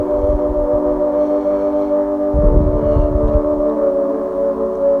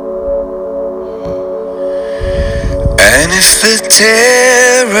if the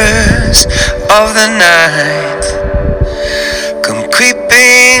terrors of the night come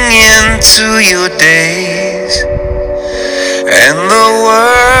creeping into your days, and the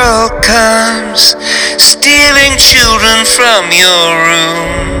world comes stealing children from your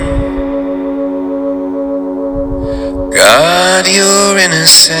room, guard your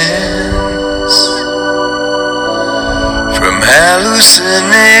innocence from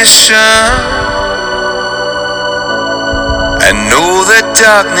hallucination. I know that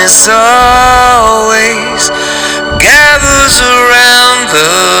darkness always gathers around the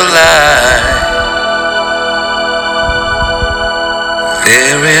light.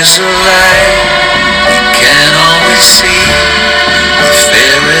 There is a light we can't always see. If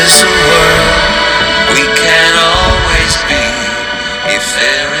there is a world we can't always be. If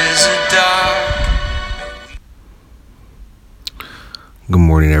there is a dark. Good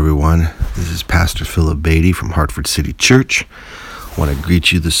morning, everyone. This is Pastor Philip Beatty from Hartford City Church. I want to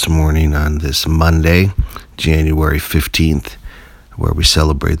greet you this morning on this Monday, January 15th, where we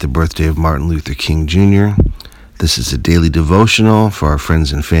celebrate the birthday of Martin Luther King Jr. This is a daily devotional for our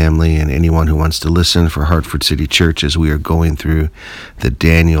friends and family and anyone who wants to listen for Hartford City Church as we are going through the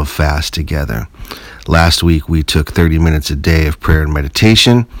Daniel fast together. Last week, we took 30 minutes a day of prayer and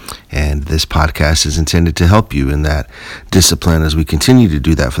meditation, and this podcast is intended to help you in that discipline as we continue to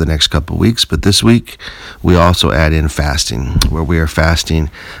do that for the next couple of weeks. But this week, we also add in fasting, where we are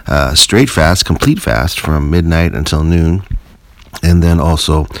fasting straight fast, complete fast from midnight until noon. And then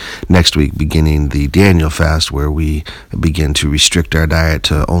also next week, beginning the Daniel fast, where we begin to restrict our diet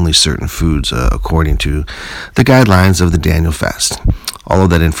to only certain foods according to the guidelines of the Daniel fast. All of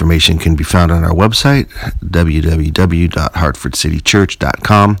that information can be found on our website,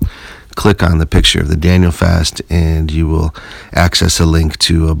 www.hartfordcitychurch.com. Click on the picture of the Daniel fast, and you will access a link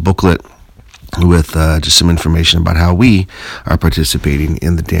to a booklet with just some information about how we are participating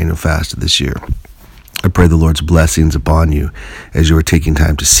in the Daniel fast this year. I pray the Lord's blessings upon you as you are taking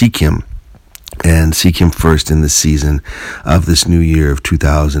time to seek Him and seek Him first in this season of this new year of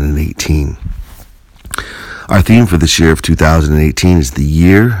 2018. Our theme for this year of 2018 is the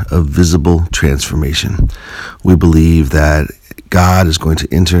year of visible transformation. We believe that God is going to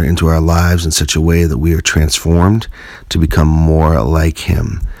enter into our lives in such a way that we are transformed to become more like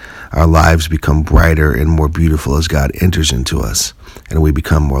Him. Our lives become brighter and more beautiful as God enters into us, and we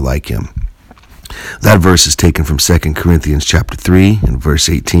become more like Him. That verse is taken from 2 Corinthians chapter 3 and verse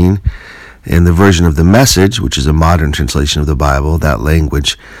 18. In the version of the Message, which is a modern translation of the Bible, that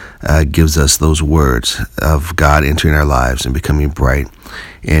language gives us those words of God entering our lives and becoming bright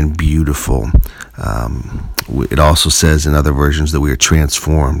and beautiful. It also says in other versions that we are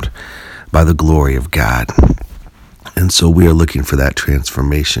transformed by the glory of God. And so we are looking for that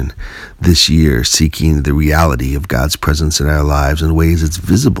transformation this year, seeking the reality of God's presence in our lives in ways that's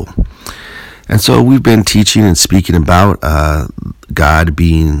visible. And so we've been teaching and speaking about God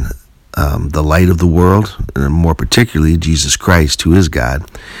being the light of the world, and more particularly Jesus Christ, who is God,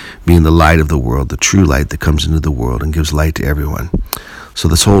 being the light of the world, the true light that comes into the world and gives light to everyone. So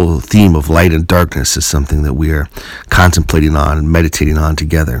this whole theme of light and darkness is something that we are contemplating on and meditating on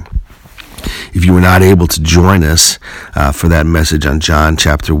together. If you were not able to join us for that message on John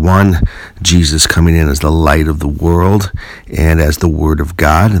chapter 1, Jesus coming in as the light of the world and as the Word of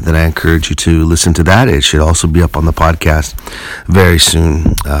God, then I encourage you to listen to that. It should also be up on the podcast very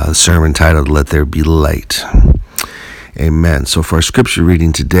soon. The sermon titled, Let There Be Light. Amen. So for our scripture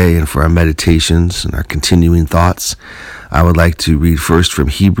reading today and for our meditations and our continuing thoughts, I would like to read first from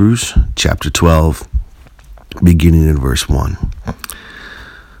Hebrews chapter 12, beginning in verse 1.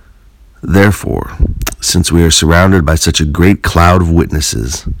 Therefore, since we are surrounded by such a great cloud of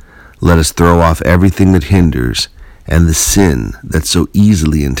witnesses, let us throw off everything that hinders and the sin that so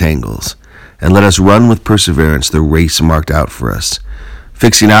easily entangles, and let us run with perseverance the race marked out for us,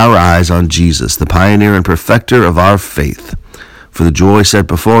 fixing our eyes on Jesus, the pioneer and perfecter of our faith. For the joy set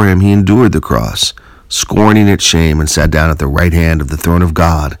before him, he endured the cross, scorning its shame, and sat down at the right hand of the throne of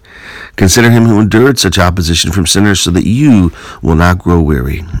God. Consider him who endured such opposition from sinners, so that you will not grow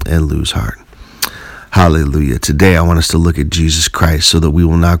weary and lose heart. Hallelujah. Today I want us to look at Jesus Christ so that we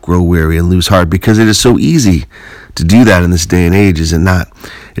will not grow weary and lose heart, because it is so easy to do that in this day and age, is it not?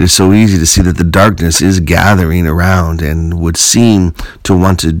 It is so easy to see that the darkness is gathering around and would seem to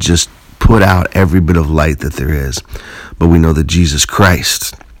want to just put out every bit of light that there is. But we know that Jesus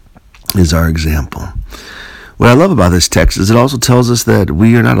Christ is our example. What I love about this text is it also tells us that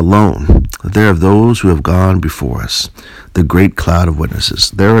we are not alone. That there are those who have gone before us, the great cloud of witnesses.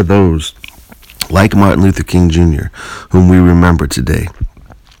 There are those like Martin Luther King Jr., whom we remember today,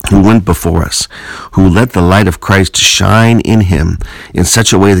 who went before us, who let the light of Christ shine in him in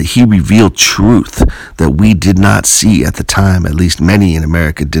such a way that he revealed truth that we did not see at the time. At least many in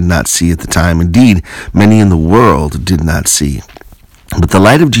America did not see at the time. Indeed, many in the world did not see. But the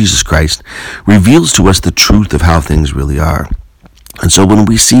light of Jesus Christ reveals to us the truth of how things really are. And so when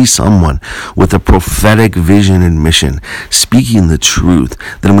we see someone with a prophetic vision and mission speaking the truth,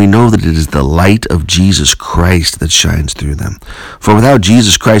 then we know that it is the light of Jesus Christ that shines through them. For without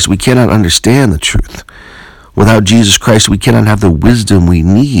Jesus Christ, we cannot understand the truth. Without Jesus Christ, we cannot have the wisdom we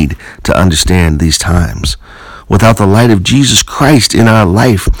need to understand these times. Without the light of Jesus Christ in our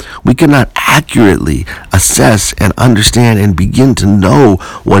life, we cannot accurately assess and understand and begin to know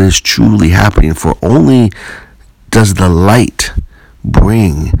what is truly happening. For only does the light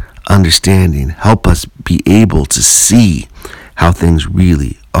bring understanding, help us be able to see how things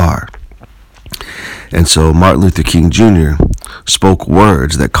really are. And so Martin Luther King Jr. spoke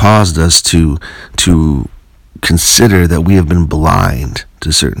words that caused us to consider that we have been blind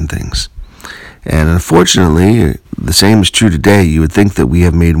to certain things. And unfortunately, the same is true today. You would think that we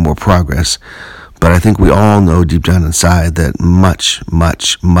have made more progress, but I think we all know deep down inside that much,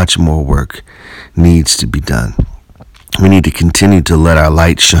 much, much more work needs to be done. We need to continue to let our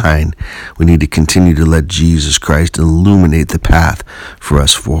light shine. We need to continue to let Jesus Christ illuminate the path for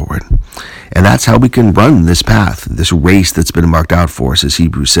us forward. And that's how we can run this path, this race that's been marked out for us, as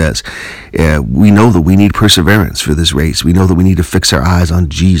Hebrews says. We know that we need perseverance for this race. We know that we need to fix our eyes on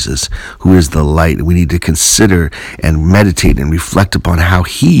Jesus, who is the light. We need to consider and meditate and reflect upon how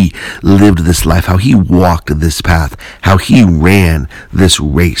he lived this life, how he walked this path, how he ran this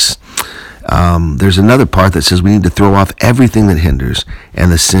race. There's another part that says we need to throw off everything that hinders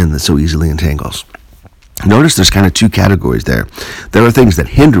and the sin that so easily entangles. Notice there's kind of two categories there. There are things that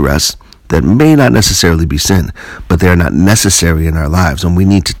hinder us that may not necessarily be sin, but they are not necessary in our lives, and we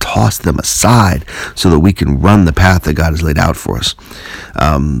need to toss them aside so that we can run the path that God has laid out for us.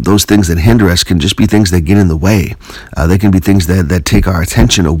 Those things that hinder us can just be things that get in the way. They can be things that take our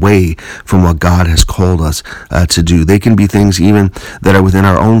attention away from what God has called us to do. They can be things even that are within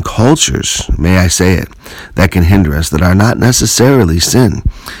our own cultures, may I say it, that can hinder us, that are not necessarily sin.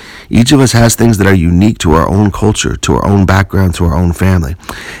 Each of us has things that are unique to our own culture, to our own background, to our own family.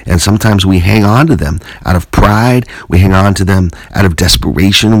 And sometimes we hang on to them out of pride. We hang on to them out of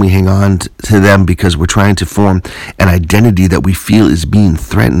desperation. We hang on to them because we're trying to form an identity that we feel is being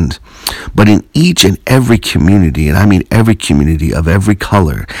threatened. But in each and every community, and I mean every community of every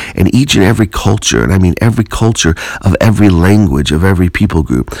color, and each and every culture, and I mean every culture of every language, of every people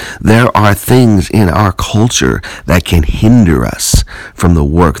group, there are things in our culture that can hinder us from the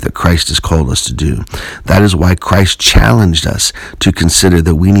work that Christ has called us to do. That is why Christ challenged us to consider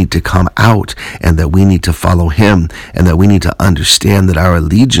that we need to come out and that we need to follow him and that we need to understand that our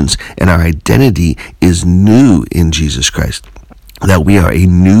allegiance and our identity is new in Jesus Christ. That we are a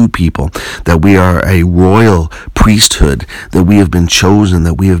new people, that we are a royal priesthood, that we have been chosen,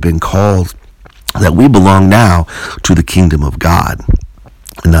 that we have been called, that we belong now to the kingdom of God,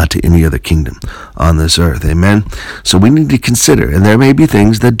 and not to any other kingdom on this earth. Amen? So we need to consider, and there may be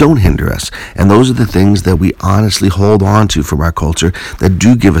things that don't hinder us, and those are the things that we honestly hold on to from our culture that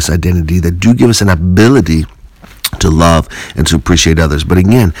do give us identity, that do give us an ability to love and to appreciate others. But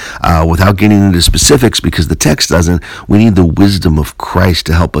again, without getting into specifics, because the text doesn't, we need the wisdom of Christ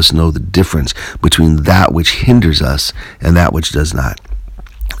to help us know the difference between that which hinders us and that which does not.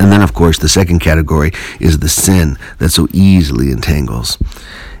 And then, of course, the second category is the sin that so easily entangles.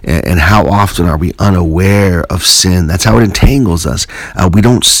 And how often are we unaware of sin? That's how it entangles us. We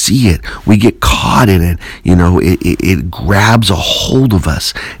don't see it. We get caught in it. You know, it grabs a hold of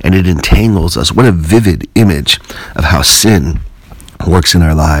us and it entangles us. What a vivid image of how sin works in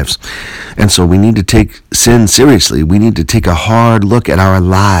our lives. And so we need to take sin seriously. We need to take a hard look at our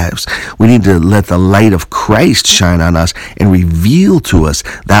lives. We need to let the light of Christ shine on us and reveal to us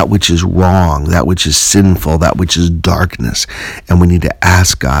that which is wrong, that which is sinful, that which is darkness. And we need to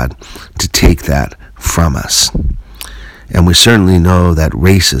ask God to take that from us. And we certainly know that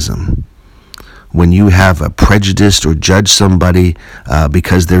racism, when you have a prejudice or judge somebody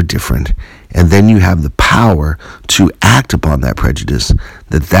because they're different, and then you have the power to act upon that prejudice,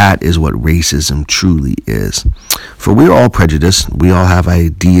 that is what racism truly is. For we're all prejudiced. We all have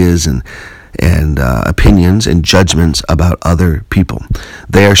ideas and opinions and judgments about other people.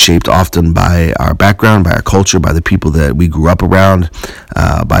 They are shaped often by our background, by our culture, by the people that we grew up around,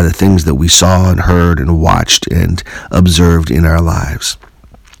 by the things that we saw and heard and watched and observed in our lives.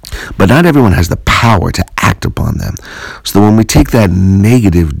 But not everyone has the power to act upon them. So that when we take that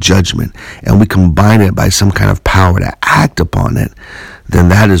negative judgment and we combine it by some kind of power to act upon it, then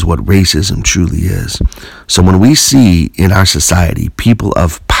that is what racism truly is. So when we see in our society people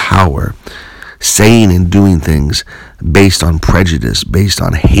of power saying and doing things based on prejudice, based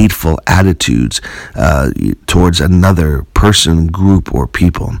on hateful attitudes towards another person, group, or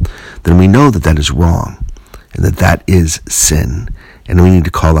people, then we know that that is wrong and that that is sin. And we need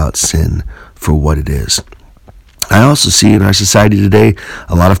to call out sin for what it is. I also see in our society today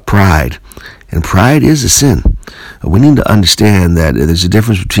a lot of pride. And pride is a sin. We need to understand that there's a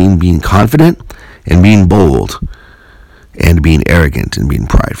difference between being confident and being bold, and being arrogant and being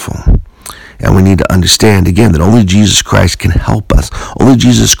prideful. And we need to understand, again, that only Jesus Christ can help us. Only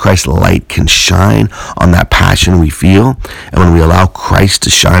Jesus Christ's light can shine on that passion we feel. And when we allow Christ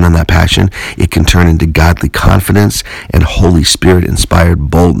to shine on that passion, it can turn into godly confidence and Holy Spirit-inspired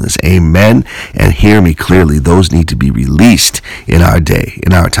boldness. Amen. And hear me clearly, those need to be released in our day,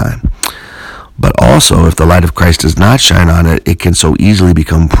 in our time. But also, if the light of Christ does not shine on it, it can so easily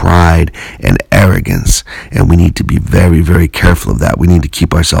become pride and arrogance. And we need to be very, very careful of that. We need to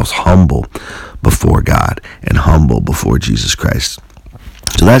keep ourselves humble before God and humble before Jesus Christ.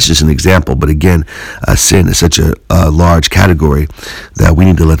 So that's just an example. But again, sin is such a large category that we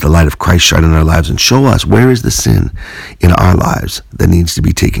need to let the light of Christ shine in our lives and show us where is the sin in our lives that needs to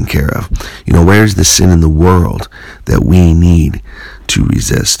be taken care of. You know, where is the sin in the world that we need to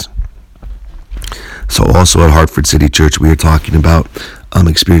resist? So also at Hartford City Church, we are talking about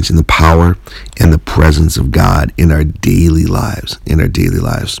experiencing the power and the presence of God in our daily lives,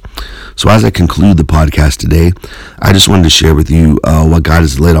 So as I conclude the podcast today, I just wanted to share with you what God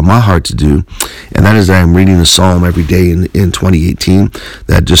has laid on my heart to do. And that is that I'm reading a psalm every day in 2018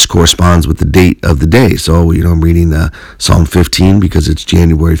 that just corresponds with the date of the day. So, I'm reading Psalm 15 because it's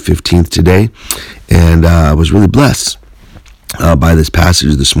January 15th today. And I was really blessed by this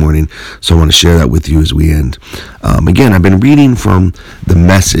passage this morning, so I want to share that with you as we end. Again, I've been reading from the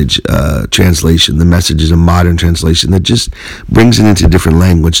Message translation. The Message is a modern translation that just brings it into different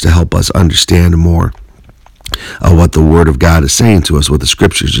language to help us understand more what the Word of God is saying to us, what the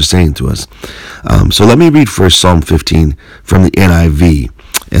Scriptures are saying to us. So let me read first Psalm 15 from the NIV.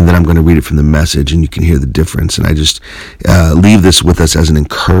 And then I'm going to read it from the Message, and you can hear the difference. And I just leave this with us as an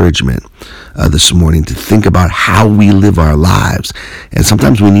encouragement this morning to think about how we live our lives. And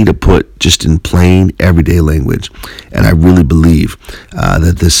sometimes we need to put just in plain, everyday language. And I really believe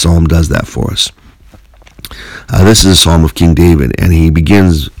that this psalm does that for us. This is a psalm of King David, and he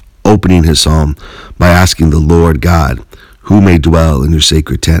begins opening his psalm by asking the Lord God, who may dwell in your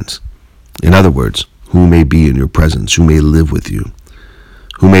sacred tent? In other words, who may be in your presence? Who may live with you?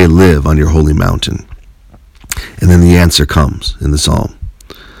 Who may live on your holy mountain? And then the answer comes in the psalm.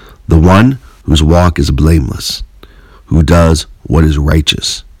 The one whose walk is blameless, who does what is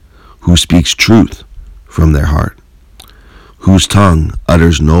righteous, who speaks truth from their heart, whose tongue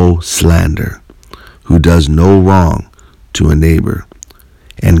utters no slander, who does no wrong to a neighbor,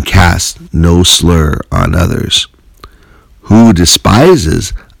 and casts no slur on others, who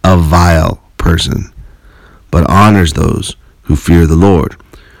despises a vile person, but honors those who fear the Lord,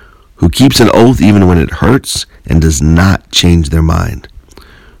 who keeps an oath even when it hurts and does not change their mind,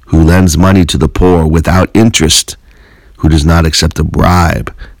 who lends money to the poor without interest, who does not accept a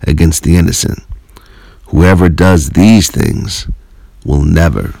bribe against the innocent. Whoever does these things will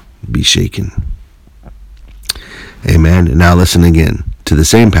never be shaken. Amen. And now listen again to the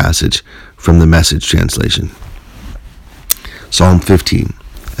same passage from the Message translation. Psalm 15,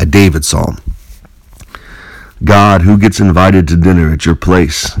 a David psalm. God, who gets invited to dinner at your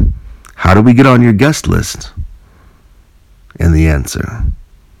place? How do we get on your guest list? And the answer,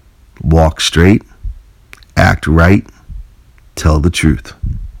 walk straight, act right, tell the truth.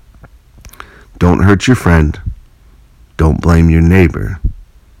 Don't hurt your friend. Don't blame your neighbor.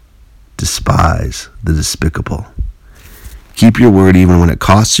 Despise the despicable. Keep your word even when it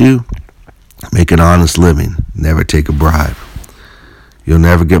costs you. Make an honest living. Never take a bribe. You'll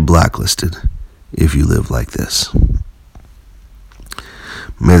never get blacklisted if you live like this.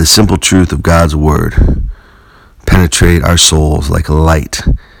 May the simple truth of God's word penetrate our souls like a light,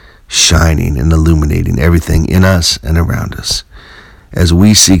 shining and illuminating everything in us and around us, as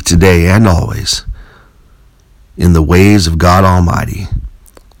we seek today and always in the ways of God Almighty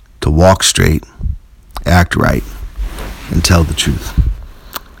to walk straight, act right, and tell the truth.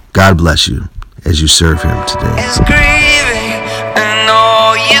 God bless you as you serve Him today. It's grieving, and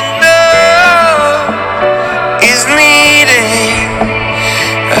all you know is needing.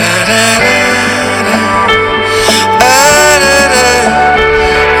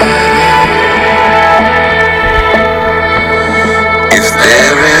 If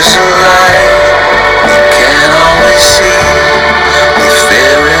there is a light you can always see,